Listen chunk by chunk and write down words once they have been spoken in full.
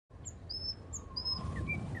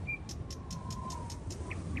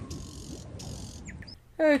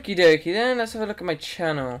Okie dokie then, let's have a look at my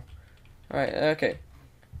channel. Alright, okay.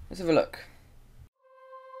 Let's have a look.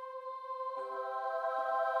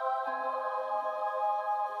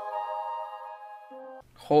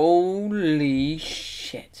 Holy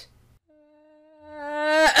shit.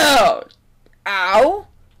 Oh! Ow!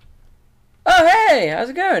 Oh hey, how's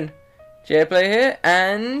it going? JayoPlayer here,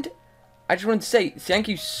 and I just wanted to say thank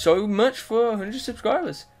you so much for 100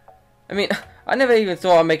 subscribers. I mean, I never even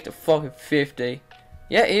thought I'd make it to fucking 50.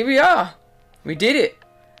 Yeah, here we are. We did it.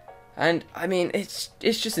 And I mean, it's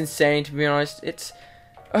just insane, to be honest. It's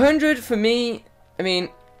 100 for me. I mean,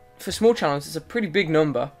 for small channels, it's a pretty big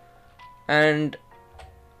number, and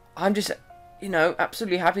I'm just, you know,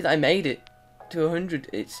 absolutely happy that I made it to 100.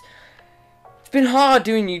 It's been hard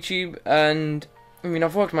doing YouTube, and I mean,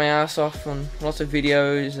 I've worked my ass off on lots of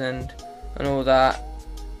videos and all that.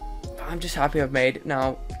 But I'm just happy I've made it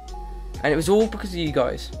now, and it was all because of you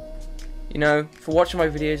guys. You know, for watching my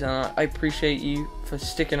videos, and I appreciate you for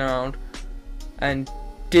sticking around and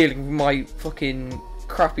dealing with my fucking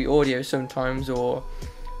crappy audio sometimes, or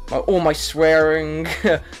my swearing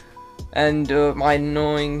and my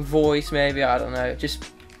annoying voice, maybe, I don't know. Just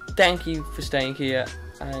thank you for staying here,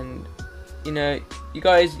 and you know, you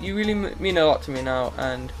guys, you really mean a lot to me now,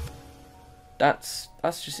 and it's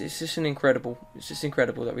just incredible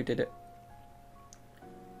that we did it.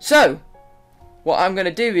 So what I'm gonna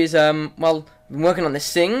do is, well, I've been working on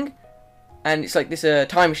this thing, and it's like this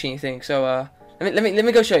time machine thing. So let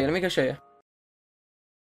me go show you. Let me go show you.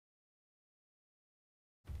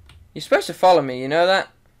 You're supposed to follow me, you know that?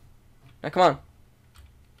 Now come on.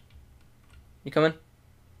 You coming?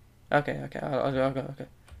 Okay, I'll go. Okay.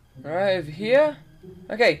 Right over here.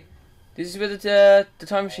 Okay, this is where the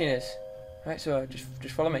time machine is. Right, so just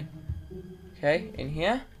follow me. Okay, in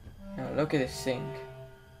here. Now look at this thing.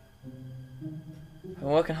 I'm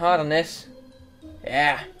working hard on this.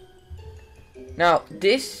 Yeah. Now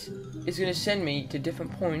this is going to send me to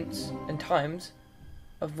different points and times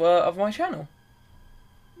of my channel.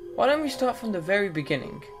 Why don't we start from the very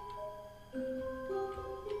beginning?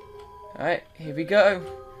 Alright, here we go.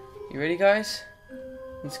 You ready, guys?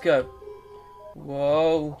 Let's go.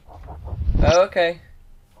 Whoa. Oh, okay.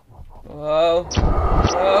 Whoa.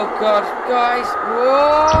 Oh god, guys.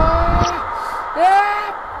 Whoa. Ah!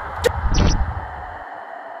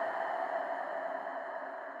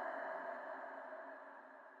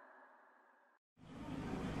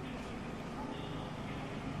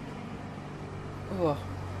 Oh.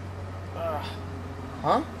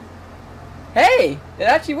 Huh? Hey! It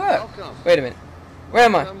actually worked! Wait a minute. Where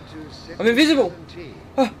am I? I'm invisible!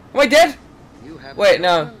 Oh, am I dead? Wait,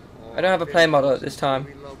 no. I don't have a play model at this time.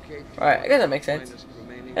 Alright, I guess that makes sense.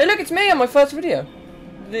 Hey look, it's me on my first video!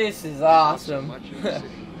 This is awesome.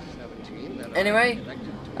 Anyway,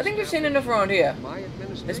 I think we've seen enough around here.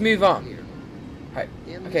 Let's move on. Right,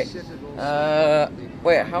 okay.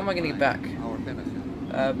 Wait, how am I gonna get back?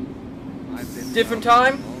 Different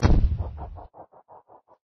time?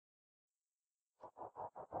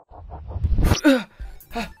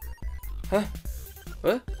 Huh?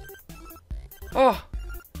 What? Oh.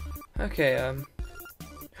 Okay,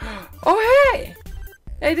 Oh, hey!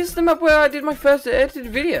 Hey, this is the map where I did my first edited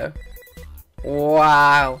video.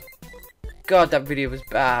 Wow. God, that video was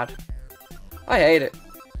bad. I hate it.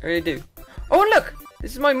 I really do. Oh, and look!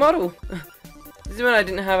 This is my model. This is when I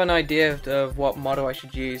didn't have an idea of what model I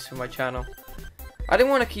should use for my channel. I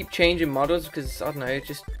didn't want to keep changing models because, I don't know, I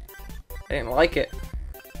didn't like it.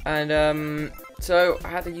 And, so I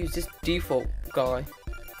had to use this default guy.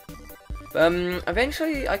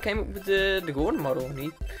 Eventually I came up with the Gordon model.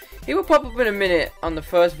 He will pop up in a minute on the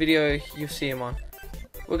first video you'll see him on.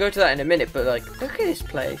 We'll go to that in a minute, but like, look at this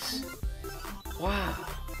place. Wow.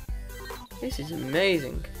 This is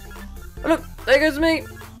amazing. Oh, look, there goes me.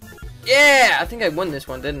 Yeah, I think I won this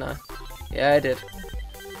one, didn't I? Yeah, I did.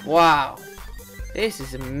 Wow. This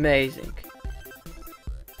is amazing.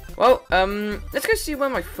 Well, let's go see where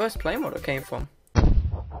my first play model came from.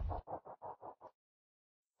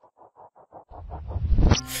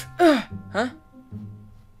 Huh?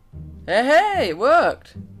 Hey, it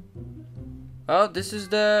worked! Well, this is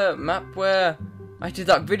the map where I did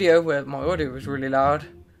that video where my audio was really loud.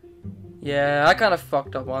 Yeah, I kind of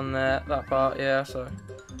fucked up on that part, yeah, so.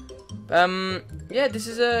 Yeah, this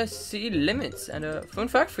is City Limits, and a fun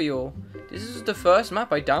fact for you all. This is the first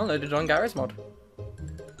map I downloaded on GarageMod.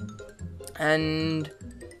 And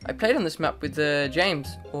I played on this map with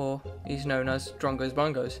James, or he's known as Drongos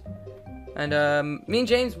Bongos. And me and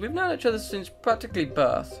James, we've known each other since practically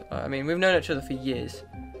birth. I mean, we've known each other for years.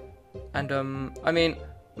 And I mean,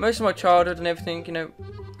 most of my childhood and everything, you know,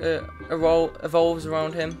 evolves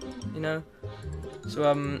around him, you know.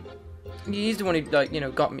 So he's the one who, like, you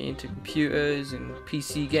know, got me into computers and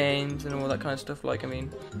PC games and all that kind of stuff. Like, I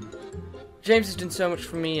mean, James has done so much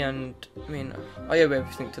for me, and I mean, I owe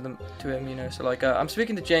everything to him, you know. So like, I'm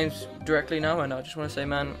speaking to James directly now, and I just want to say,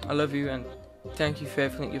 man, I love you and thank you for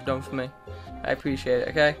everything you've done for me. I appreciate it.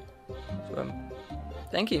 Okay, so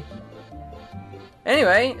thank you.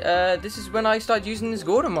 Anyway, this is when I started using this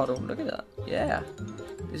Gordon model. Look at that. Yeah,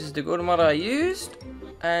 this is the Gordon model I used,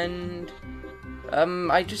 and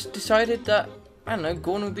I just decided that, I don't know,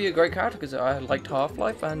 Gordon would be a great character because I liked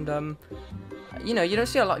Half-Life, and you know, you don't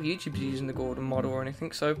see a lot of YouTubers using the Gordon model or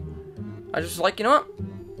anything, so I just was like, you know what,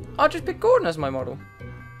 I'll just pick Gordon as my model.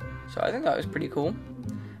 So I think that was pretty cool.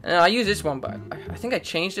 And I use this one, but I think I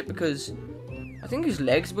changed it because I think his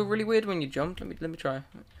legs were really weird when you jumped. Let me try.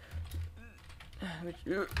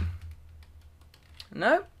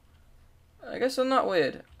 No? I guess they're not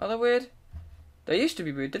weird. Are they weird? They used to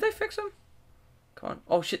be weird. Did they fix them? Come on.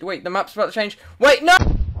 Oh shit, wait, the map's about to change. Wait, no!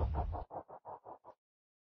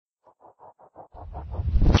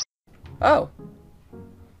 Oh.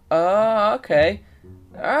 Okay.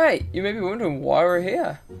 Alright, you may be wondering why we're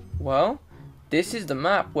here. Well, this is the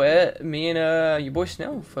map where me and your boy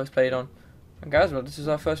Snell first played on. And guys, well, this is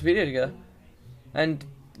our first video together. And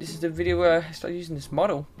this is the video where I started using this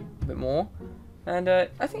model a bit more. And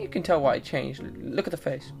I think you can tell why it changed. Look at the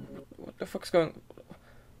face. What the fuck's going... What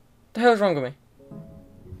the hell's wrong with me?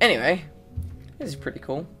 Anyway, this is pretty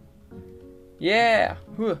cool. Yeah!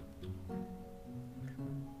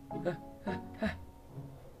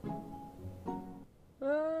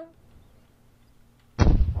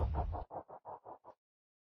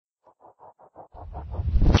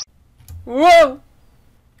 Whoa!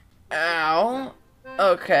 Ow!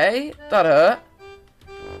 Okay, that hurt.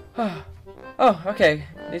 Oh, okay.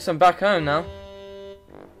 At least I'm back home now.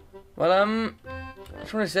 Well, I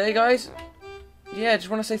just want to say, guys. Yeah, I just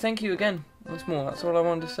want to say thank you again once more. That's all I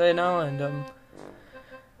wanted to say now. And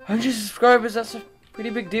 100 subscribers. That's a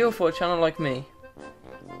pretty big deal for a channel like me.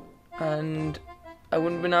 And I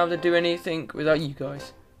wouldn't have been able to do anything without you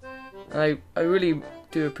guys. And I really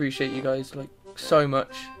do appreciate you guys, like, so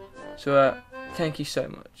much. So thank you so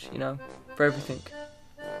much, you know, for everything.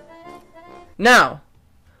 Now,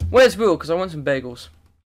 where's Will? Because I want some bagels.